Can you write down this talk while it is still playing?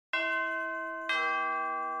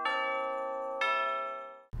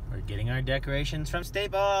Getting our decorations from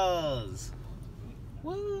Staples.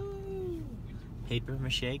 Woo! Paper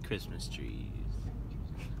mache Christmas trees.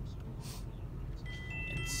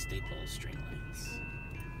 And Staples string lights.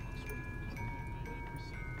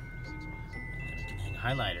 And then we can hang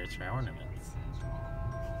highlighters for our ornaments.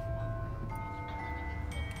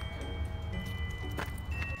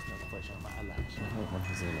 No question on my eyelash. I hope one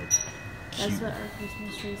has a like cute. That's what our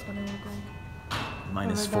Christmas tree is gonna look like.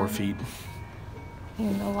 Minus 4 feet.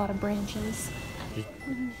 And a lot of branches. Look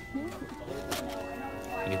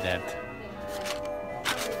at that.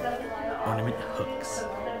 Ornament hooks.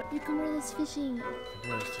 You can wear this fishing.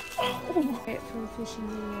 Oh. Right for a fishing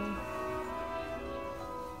video.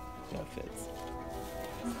 That fits.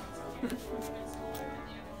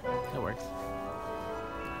 That works.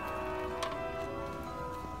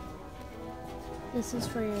 This is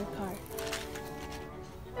for your car.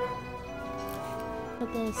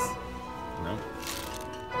 Put this. Nope.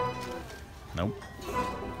 Nope.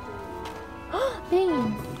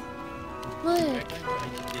 Bang! Look!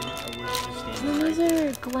 Those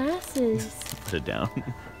are glasses. Put it down. Can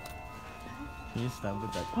you stop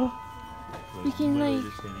with that? We can like.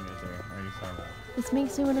 Just standing right there. I already saw that. This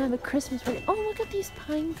makes me want to have a Christmas party. Oh, look at these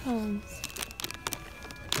pine cones.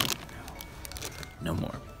 No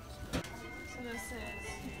more.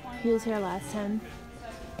 He was here last time.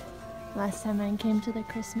 Last time I came to the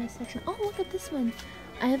Christmas section. Oh, look at this one.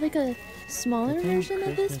 I have like a smaller version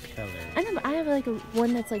of this. I know, but I have like a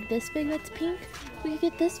one that's like this big that's pink. We could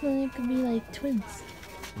get this one. It could be like twins.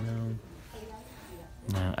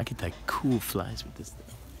 No, I could like cool flies with this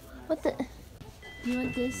though. What the? You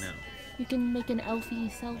want this? No. You can make an Elfie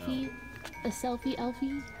selfie. No. A selfie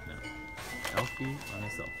Elfie? No. Elfie on a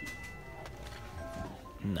selfie.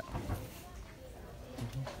 No.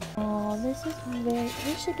 Oh, this is very.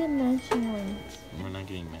 We should get matching ones. We're not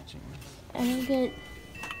getting matching ones. And I'll get.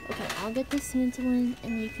 Okay, I'll get the Santa one,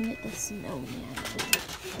 and you can get the snowman.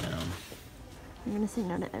 No. I'm gonna say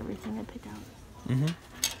no to everything I pick out. Mm-hmm.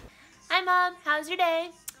 Hi, Mom. How's your day?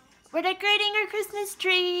 We're decorating our Christmas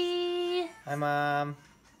tree. Hi, Mom.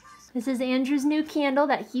 This is Andrew's new candle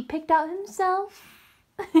that he picked out himself.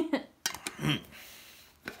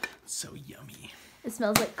 So yummy. It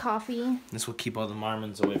smells like coffee. This will keep all the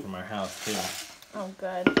Mormons away from our house, too. Oh,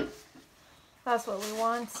 good. That's what we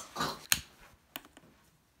want.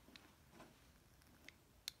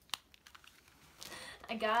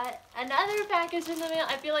 I got another package in the mail.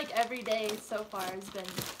 I feel like every day so far has been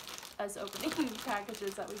us opening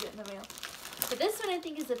packages that we get in the mail. But this one I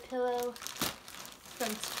think is a pillow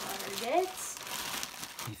from Target.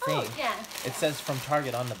 You think? Oh, yeah. It says from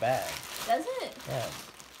Target on the bag. Does it? Yeah.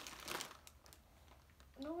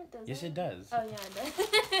 No, it doesn't. Yes, it does. Oh, yeah, it does.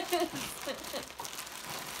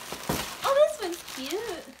 Oh, this one's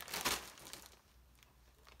cute.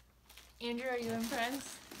 Andrew, are you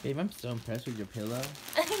impressed? Babe, I'm so impressed with your pillow.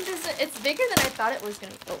 I think it's bigger than I thought it was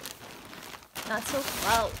going to be. Oh, not so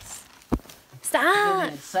close. Stop!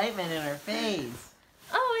 There's excitement in her face.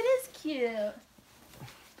 Oh, it is cute.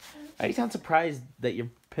 I sound surprised that your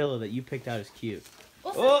pillow that you picked out is cute.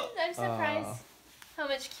 Well, sometimes I'm surprised how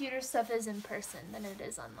much cuter stuff is in person than it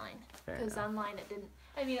is online. Because online it didn't.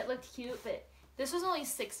 I mean, it looked cute, but this was only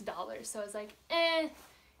 $6, so I was like,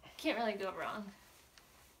 can't really go wrong.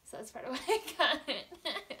 So that's part of why I got it.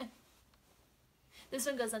 This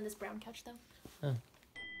one goes on this brown couch, though. Huh.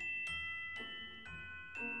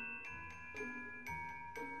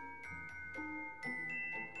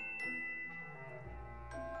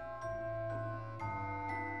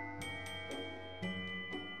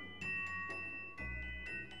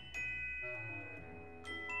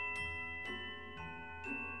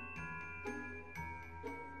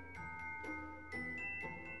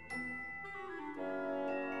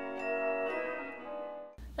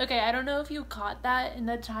 Okay, I don't know if you caught that in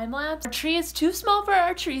the time lapse. Our tree is too small for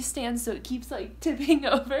our tree stand, so it keeps like tipping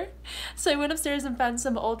over. So I went upstairs and found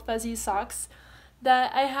some old fuzzy socks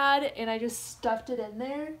that I had, and I just stuffed it in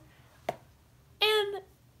there. And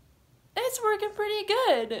it's working pretty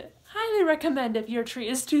good. Highly recommend if your tree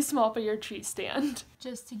is too small for your tree stand.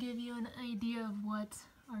 Just to give you an idea of what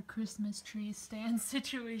our Christmas tree stand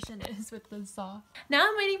situation is with the saw. Now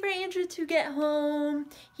I'm waiting for Andrew to get home.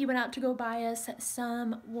 He went out to go buy us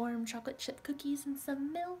some warm chocolate chip cookies and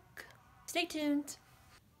some milk. Stay tuned.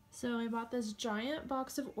 So I bought this giant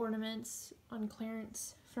box of ornaments on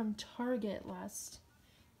clearance from Target last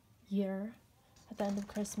year at the end of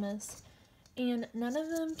Christmas. And none of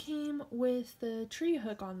them came with the tree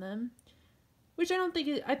hook on them, which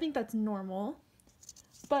I think that's normal.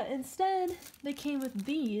 But instead, they came with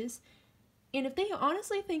these, and if they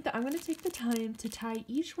honestly think that I'm going to take the time to tie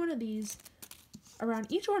each one of these around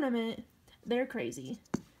each ornament, they're crazy.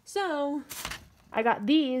 So I got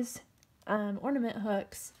these ornament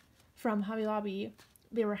hooks from Hobby Lobby.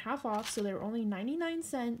 They were half off, so they were only 99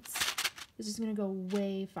 cents. This is gonna go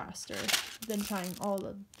way faster than trying all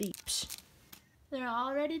of these. They're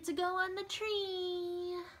all ready to go on the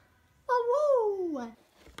tree. Oh, woo! What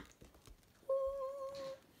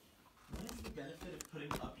is the benefit of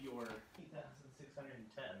putting up your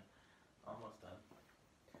 8,610? Almost done.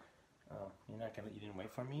 Oh, you didn't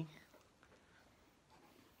wait for me?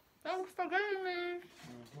 Thanks for getting me.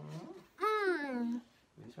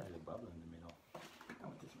 These are like bubble in the middle. I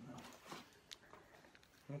want this one now.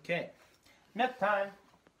 Okay. Nap time.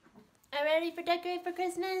 Are you ready for decorate for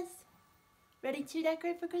Christmas? Ready to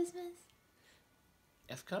decorate for Christmas?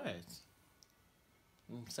 Of course.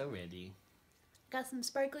 I'm so ready. Got some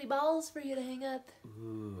sparkly balls for you to hang up.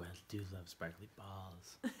 Ooh, I do love sparkly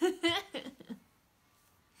balls.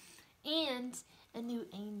 And a new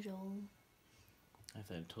angel. I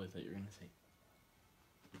totally thought you were gonna say.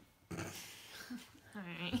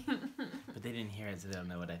 Alright. But they didn't hear it, so they don't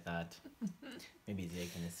know what I thought. Maybe they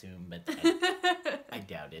can assume, but I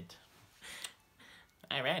doubt it.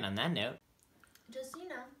 Alright, on that note. Just so you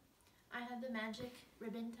know, I have the magic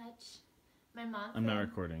ribbon touch. My mom. I'm not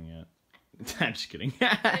recording yet. I'm just kidding.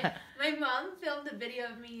 my mom filmed a video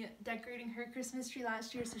of me decorating her Christmas tree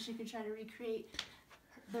last year so she could try to recreate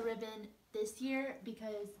the ribbon this year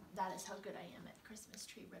because that is how good I am at Christmas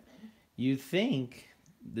tree ribbon. You think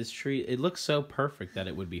this tree, it looks so perfect that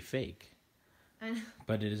it would be fake.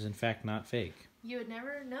 But it is in fact not fake. You would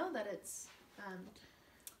never know that it's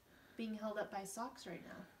being held up by socks right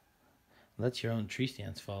now. Well, that's your own tree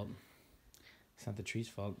stand's fault. It's not the tree's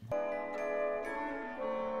fault.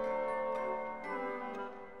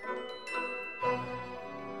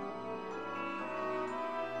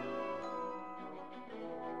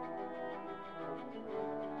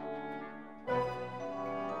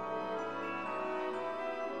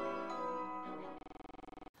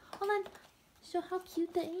 Hold on. Show how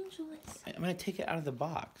cute the angel is. I'm going to take it out of the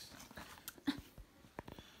box.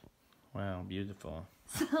 Wow, beautiful.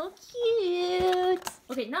 So cute.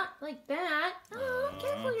 Okay, not like that. Oh,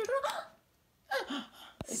 careful, you're gonna...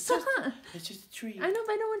 It's just a tree. I know,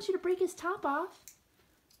 but I don't want you to break his top off.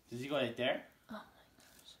 Does he go right there? Oh my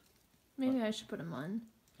gosh. Maybe I should put him on.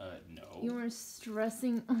 No. You were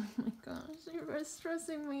stressing. Oh my gosh, you were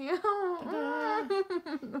stressing me out.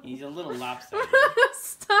 He's a little lopsided.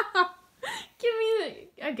 Stop. Give me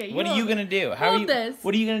the. Okay. What are you gonna do? How are you? This.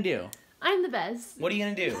 What are you gonna do? I'm the best. What are you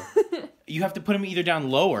gonna do? You have to put him either down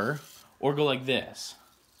lower or go like this.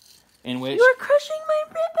 In which. You're crushing my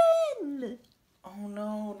ribbon. Oh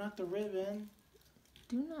no, not the ribbon.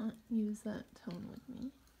 Do not use that tone with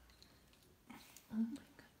me. Oh my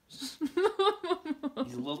gosh.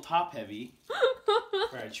 He's a little top heavy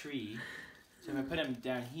for a tree. So if I put him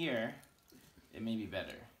down here, it may be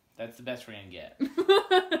better. That's the best we're gonna get. And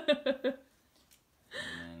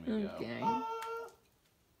then we go. Okay.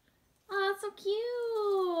 Oh, that's so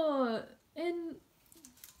cute and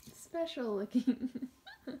special looking.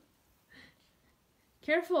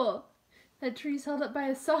 Careful, that tree's held up by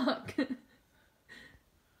a sock. When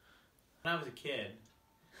I was a kid,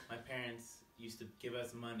 my parents used to give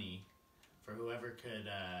us money for whoever could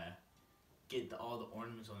get all the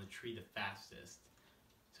ornaments on the tree the fastest.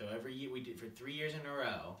 So every year we did for 3 years in a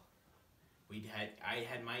row. I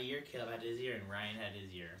had my year, Caleb had his year, and Ryan had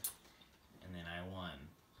his year, and then I won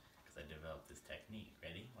because I developed this technique.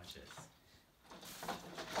 Ready? Watch this.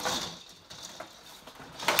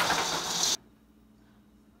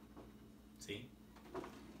 See?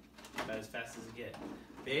 About as fast as it gets.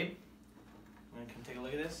 Babe, you want to come take a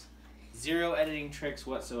look at this? 0 editing tricks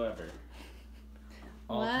whatsoever.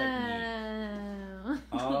 All technique.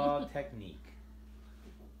 All technique.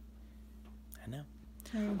 I know.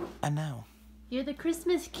 I know. You're the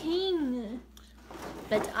Christmas king.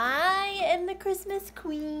 But I am the Christmas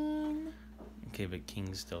queen. Okay, but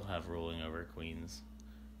kings still have ruling over queens.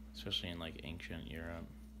 Especially in like ancient Europe.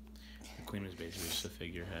 The queen was basically just a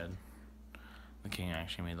figurehead. The king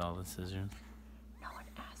actually made all the decisions. No one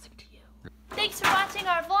asked you. Thanks for watching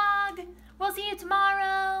our vlog. We'll see you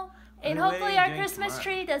tomorrow. And hopefully our Christmas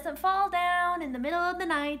tree doesn't fall down in the middle of the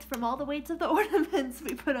night from all the weights of the ornaments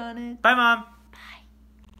we put on it. Bye, Mom. Bye.